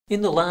In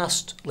the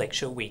last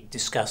lecture we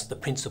discussed the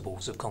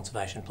principles of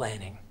conservation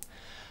planning.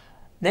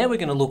 Now we're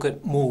going to look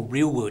at more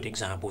real-world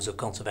examples of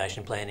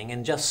conservation planning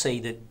and just see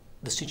that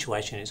the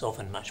situation is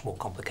often much more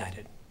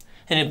complicated.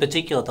 And in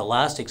particular, the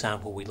last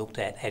example we looked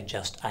at had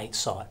just 8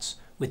 sites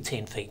with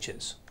 10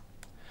 features.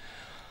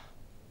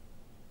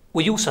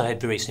 We also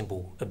had very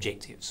simple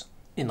objectives.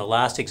 In the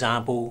last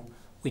example,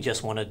 we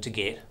just wanted to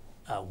get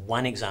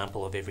one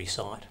example of every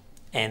site,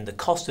 and the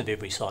cost of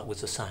every site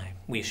was the same.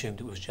 We assumed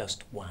it was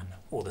just one,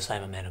 or the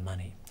same amount of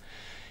money.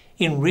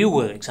 In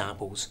real-world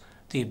examples,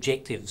 the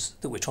objectives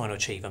that we're trying to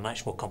achieve are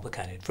much more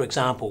complicated. For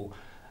example,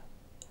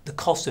 the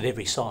cost of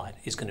every site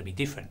is going to be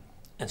different,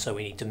 and so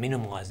we need to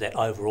minimise that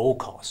overall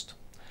cost.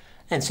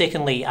 And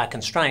secondly, our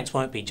constraints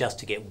won't be just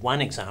to get one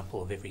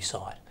example of every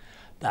site,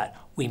 but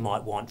we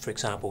might want, for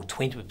example,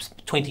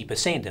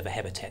 20% of a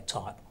habitat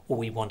type, or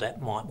we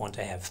might want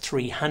to have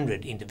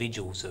 300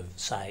 individuals of,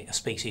 say, a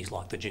species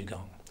like the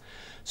dugong.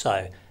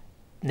 So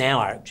now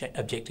our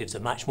objectives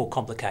are much more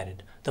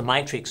complicated. The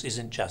matrix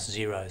isn't just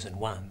zeros and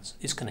ones,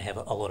 it's going to have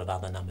a lot of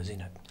other numbers in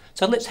it.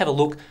 So let's have a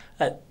look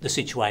at the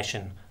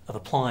situation of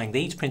applying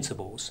these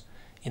principles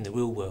in the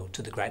real world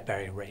to the Great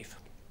Barrier Reef.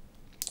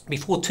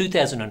 Before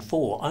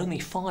 2004, only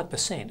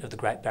 5% of the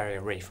Great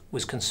Barrier Reef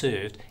was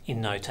conserved in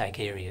no-take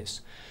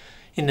areas.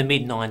 In the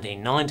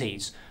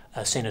mid-1990s,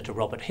 Senator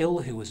Robert Hill,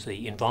 who was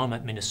the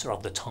Environment Minister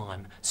of the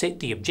time, set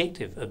the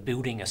objective of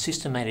building a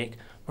systematic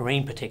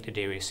marine protected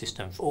area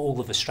system for all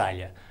of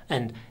Australia,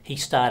 and he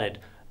started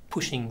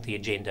pushing the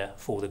agenda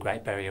for the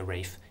Great Barrier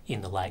Reef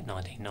in the late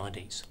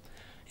 1990s.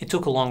 It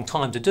took a long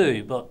time to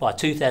do, but by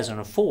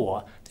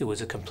 2004 there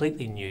was a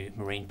completely new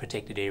marine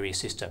protected area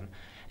system,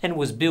 and it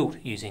was built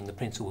using the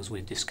principles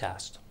we've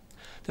discussed.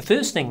 The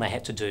first thing they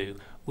had to do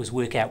was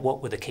work out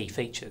what were the key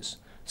features.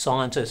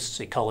 Scientists,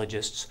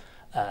 ecologists,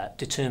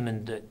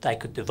 determined that they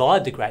could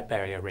divide the Great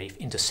Barrier Reef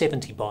into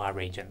 70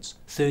 bioregions,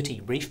 30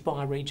 reef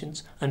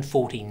bioregions and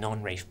 40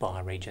 non-reef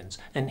bioregions,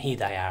 and here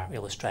they are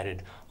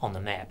illustrated on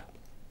the map.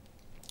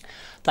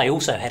 They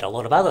also had a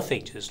lot of other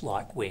features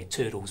like where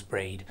turtles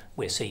breed,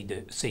 where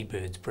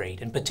seabirds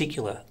breed, and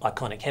particular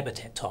iconic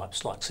habitat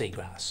types like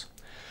seagrass.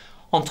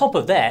 On top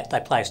of that, they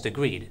placed a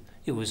grid.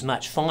 It was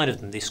much finer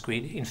than this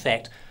grid. In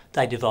fact,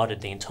 they divided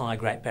the entire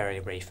Great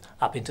Barrier Reef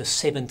up into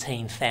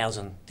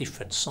 17,000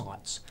 different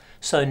sites.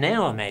 So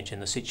now imagine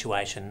the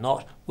situation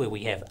not where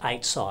we have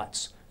 8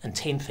 sites and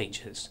 10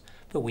 features,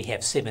 but we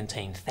have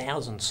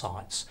 17,000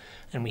 sites,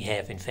 and we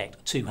have in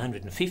fact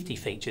 250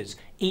 features.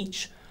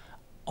 Each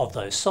of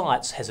those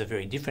sites has a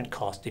very different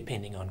cost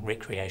depending on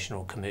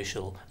recreational,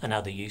 commercial and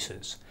other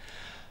uses.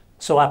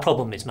 So our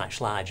problem is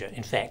much larger.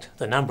 In fact,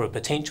 the number of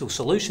potential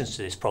solutions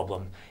to this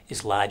problem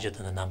is larger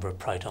than the number of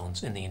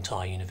protons in the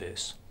entire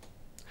universe.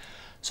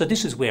 So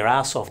this is where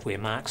our software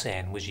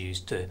Marxan was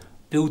used to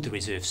build the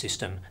reserve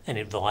system and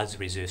advise the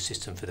reserve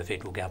system for the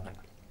federal government.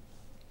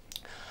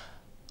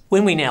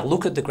 When we now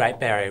look at the Great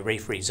Barrier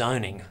Reef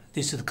rezoning,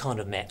 this is the kind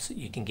of maps that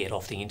you can get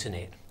off the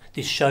internet.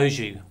 This shows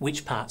you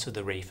which parts of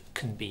the reef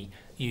can be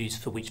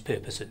used for which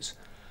purposes.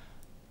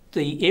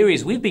 The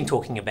areas we've been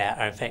talking about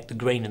are in fact the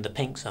green and the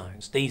pink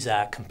zones. These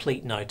are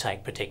complete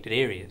no-take protected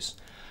areas.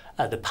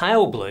 The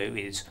pale blue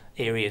is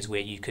areas where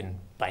you can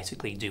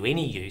basically do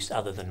any use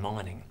other than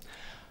mining.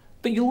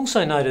 But you'll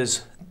also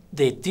notice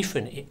they're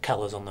different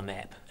colours on the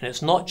map, and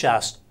it's not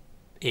just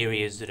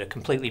areas that are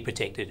completely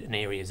protected and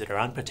areas that are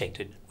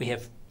unprotected. We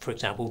have, for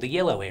example, the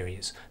yellow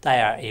areas.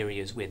 They are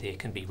areas where there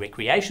can be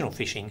recreational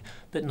fishing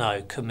but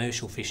no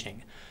commercial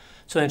fishing.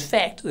 So in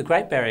fact, the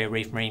Great Barrier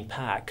Reef Marine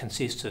Park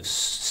consists of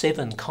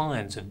 7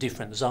 kinds of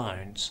different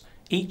zones,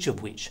 each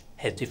of which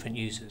has different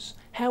uses.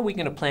 How are we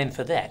going to plan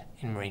for that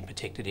in marine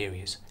protected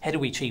areas? How do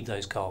we achieve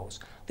those goals?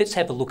 Let's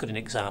have a look at an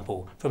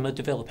example from a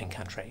developing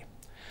country.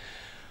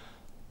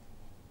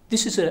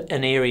 This is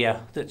an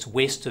area that's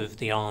west of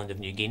the island of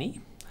New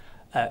Guinea.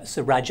 It's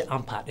the Raja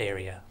Ampat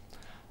area,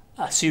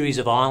 a series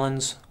of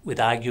islands with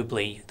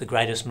arguably the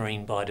greatest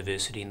marine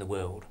biodiversity in the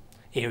world,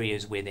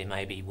 areas where there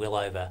may be well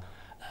over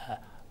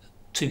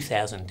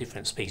 2,000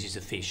 different species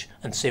of fish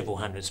and several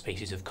hundred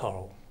species of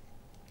coral.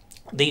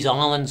 These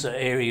islands are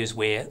areas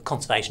where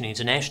Conservation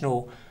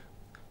International,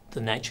 the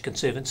Nature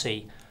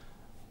Conservancy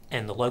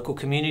and the local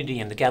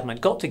community and the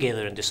government got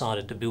together and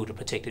decided to build a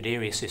protected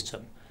area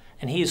system.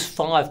 And here's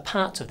 5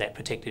 parts of that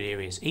protected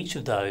areas. Each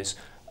of those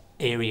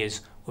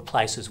areas were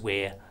places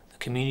where the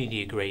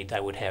community agreed they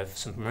would have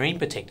some marine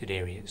protected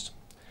areas.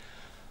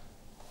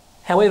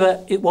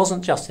 However, it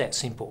wasn't just that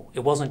simple. It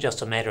wasn't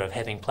just a matter of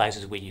having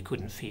places where you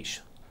couldn't fish.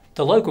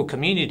 The local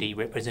community,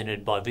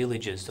 represented by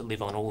villagers that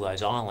live on all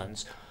those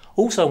islands,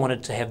 also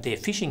wanted to have their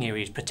fishing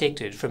areas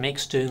protected from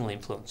external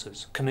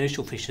influences,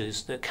 commercial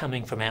fishers that are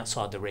coming from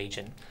outside the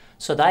region.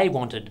 So they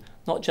wanted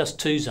not just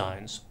 2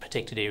 zones,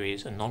 protected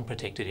areas and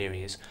non-protected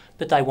areas,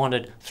 but they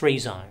wanted 3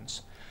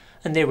 zones.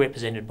 And they're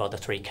represented by the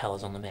 3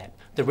 colours on the map.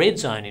 The red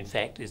zone, in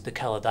fact, is the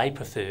colour they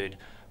preferred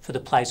for the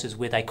places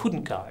where they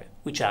couldn't go,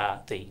 which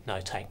are the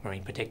no-take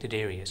marine protected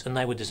areas, and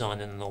they were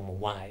designed in a normal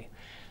way.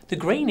 The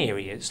green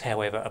areas,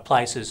 however, are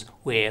places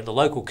where the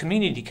local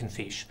community can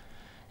fish,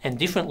 and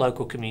different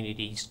local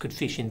communities could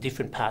fish in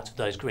different parts of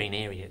those green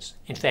areas.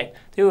 In fact,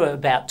 there were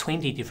about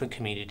 20 different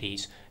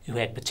communities who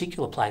had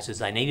particular places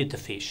they needed to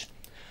fish,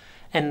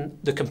 and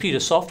the computer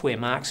software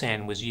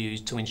Marksan was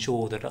used to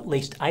ensure that at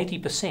least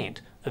 80%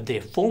 of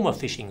their former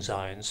fishing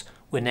zones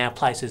were now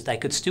places they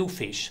could still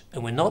fish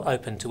and were not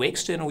open to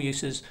external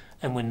uses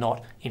and were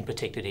not in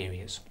protected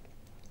areas.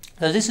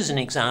 So this is an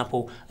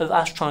example of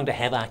us trying to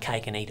have our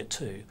cake and eat it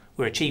too.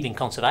 We're achieving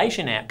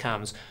conservation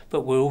outcomes,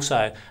 but we're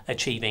also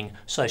achieving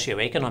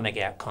socio-economic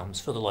outcomes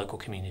for the local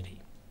community.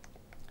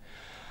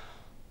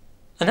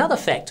 Another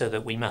factor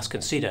that we must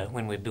consider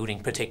when we're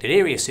building protected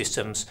area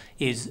systems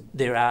is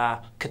there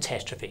are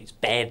catastrophes.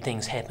 Bad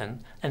things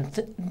happen,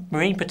 and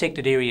marine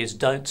protected areas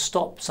don't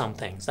stop some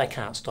things. They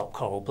can't stop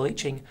coral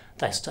bleaching,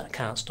 they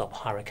can't stop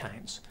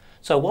hurricanes.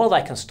 So while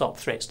they can stop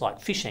threats like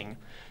fishing,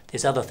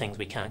 there's other things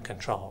we can't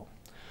control.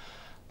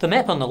 The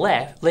map on the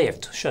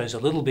left shows a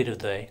little bit of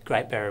the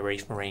Great Barrier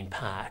Reef Marine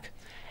Park,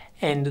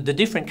 and the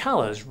different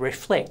colours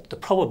reflect the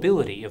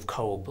probability of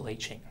coral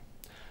bleaching.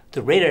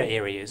 The redder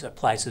areas are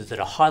places that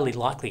are highly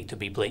likely to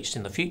be bleached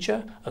in the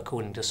future,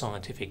 according to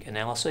scientific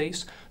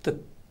analyses. The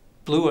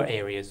bluer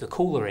areas, the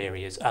cooler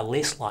areas, are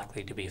less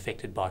likely to be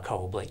affected by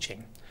coral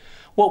bleaching.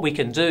 What we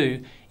can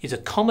do is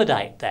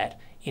accommodate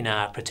that in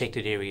our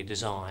protected area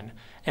design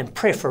and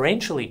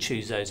preferentially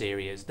choose those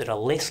areas that are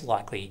less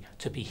likely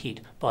to be hit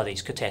by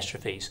these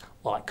catastrophes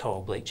like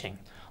coral bleaching.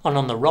 And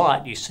on the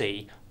right you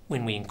see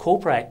when we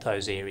incorporate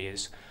those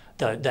areas,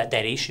 that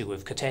issue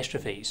of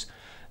catastrophes,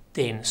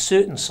 then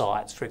certain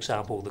sites, for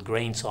example the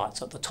green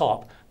sites at the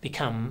top,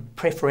 become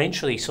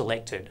preferentially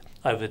selected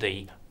over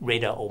the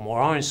redder or more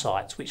orange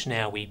sites, which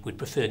now we would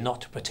prefer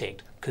not to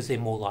protect because they're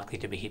more likely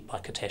to be hit by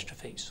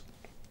catastrophes.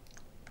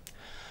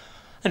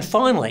 And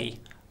finally,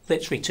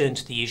 let's return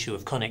to the issue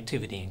of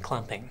connectivity and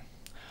clumping.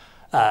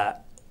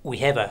 We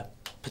have a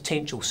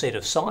potential set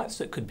of sites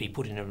that could be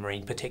put in a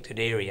marine protected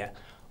area.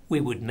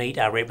 We would meet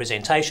our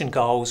representation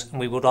goals, and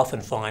we would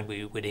often find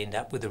we would end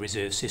up with a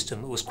reserve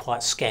system that was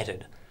quite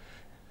scattered.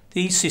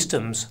 These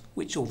systems,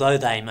 which although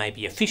they may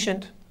be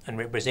efficient and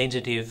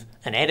representative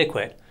and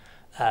adequate,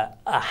 are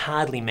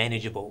hardly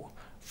manageable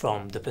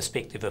from the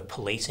perspective of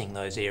policing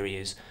those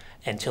areas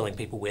and telling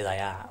people where they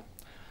are.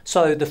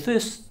 So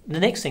the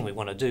next thing we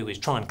want to do is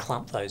try and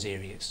clump those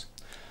areas.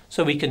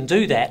 So we can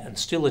do that and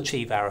still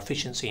achieve our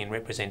efficiency and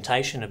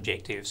representation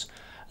objectives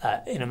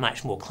in a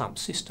much more clumped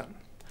system.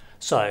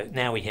 So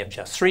now we have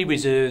just 3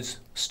 reserves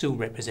still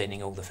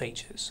representing all the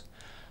features.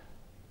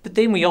 But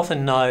then we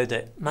often know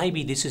that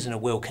maybe this isn't a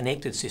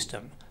well-connected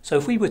system. So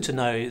if we were to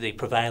know the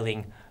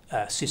prevailing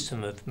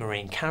system of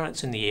marine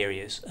currents in the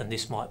areas, and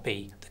this might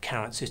be the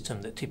current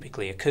system that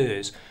typically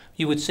occurs,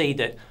 you would see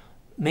that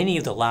many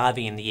of the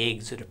larvae and the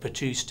eggs that are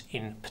produced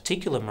in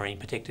particular marine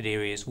protected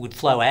areas would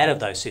flow out of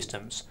those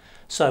systems.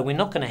 So we're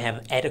not going to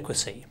have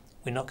adequacy.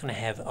 We're not going to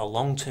have a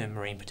long-term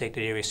marine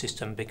protected area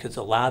system because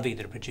the larvae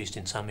that are produced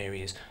in some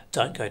areas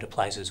don't go to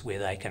places where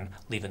they can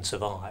live and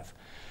survive.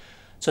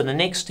 So the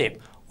next step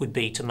would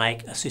be to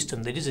make a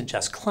system that isn't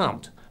just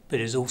clumped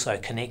but is also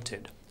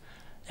connected.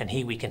 And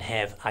here we can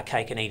have our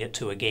cake and eat it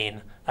too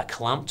again, a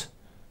clumped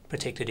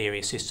protected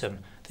area system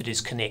that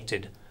is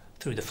connected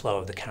through the flow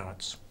of the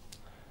currents.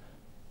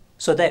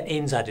 So that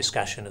ends our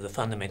discussion of the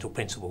fundamental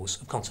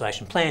principles of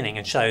conservation planning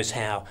and shows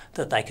how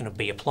that they can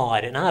be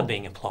applied and are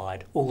being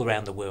applied all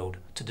around the world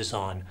to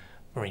design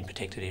marine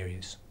protected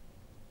areas.